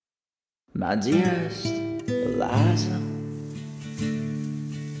My dearest Eliza,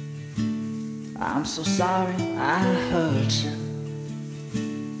 I'm so sorry I hurt you.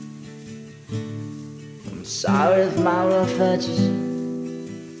 I'm sorry if my rough edges,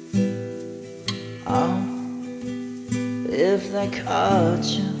 oh, if they cut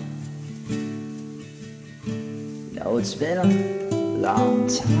you. You know it's been a long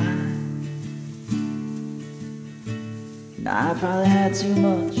time. Now I probably had too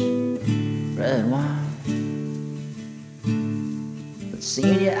much red wine, but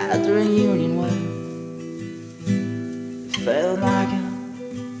seeing you at the reunion, well, it felt like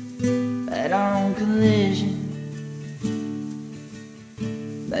a head-on collision.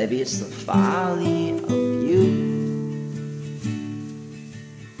 Maybe it's the folly of you,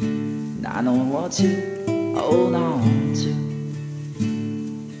 not knowing what to hold on to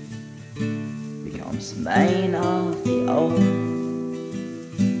becomes the bane of the old.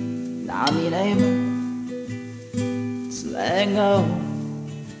 Not being able to let go,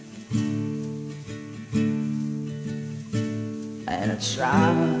 and I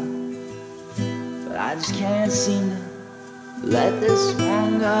try, but I just can't seem to let this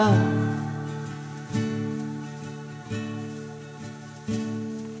one go.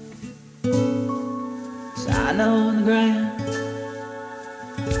 So I know in the grand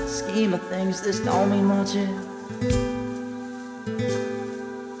scheme of things this don't mean much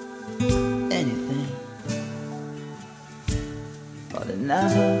anything, but it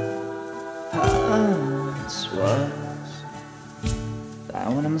never hurts worse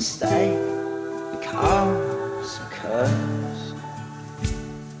than when a mistake becomes a curse.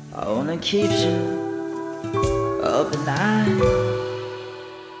 Oh, and it keeps you up at night,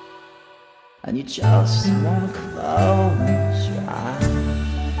 and you just wanna close your eyes.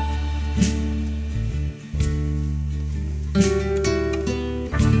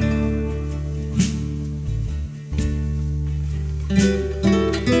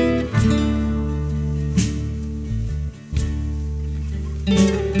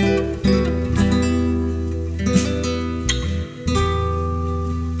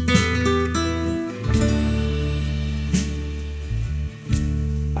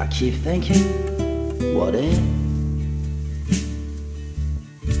 I keep thinking, what if,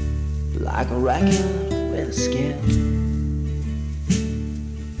 like a record with a skill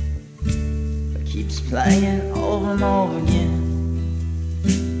that keeps playing over and over again,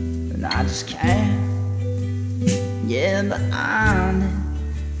 and I just can't get behind it.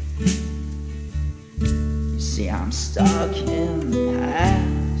 You see, I'm stuck in the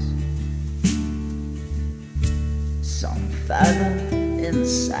past, some feather in the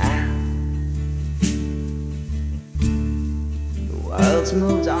sand. The world's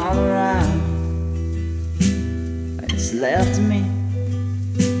moved all around, and it's left me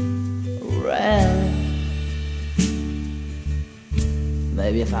a relic.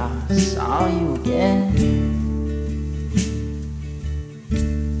 Maybe if I saw you again,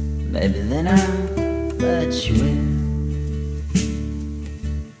 maybe then I'd let you in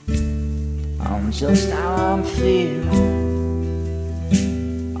on just how I'm feeling.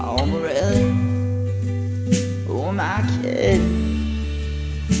 Oh, really? Who am I kidding?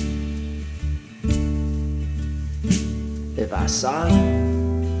 If I saw you,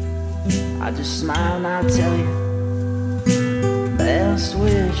 I'd just smile and I'd tell you best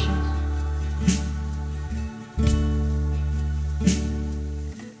wishes.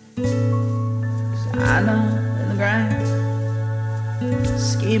 'Cause I know in the grand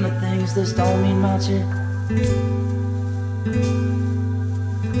scheme of things this don't mean much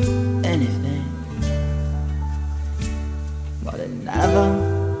anything, but it never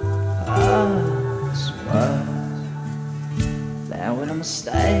hurts worse than when a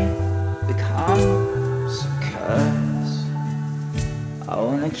mistake becomes a curse.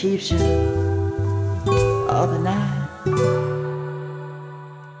 Oh, and it keeps you up at night,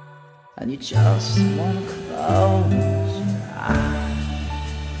 and you just wanna close your eyes.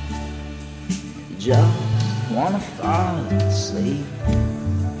 You just wanna fall asleep.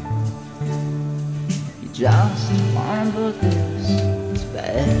 You just wanna put this to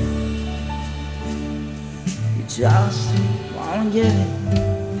bed. You just wanna give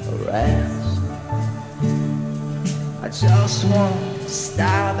it a rest. I just wanna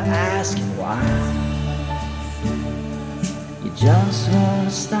stop asking why. You just wanna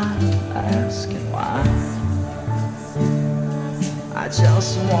stop asking why. I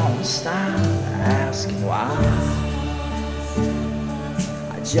just wanna stop asking why.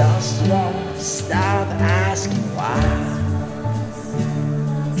 I just wanna stop asking why.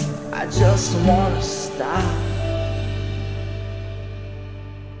 I just wanna stop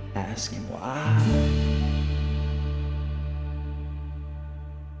asking why.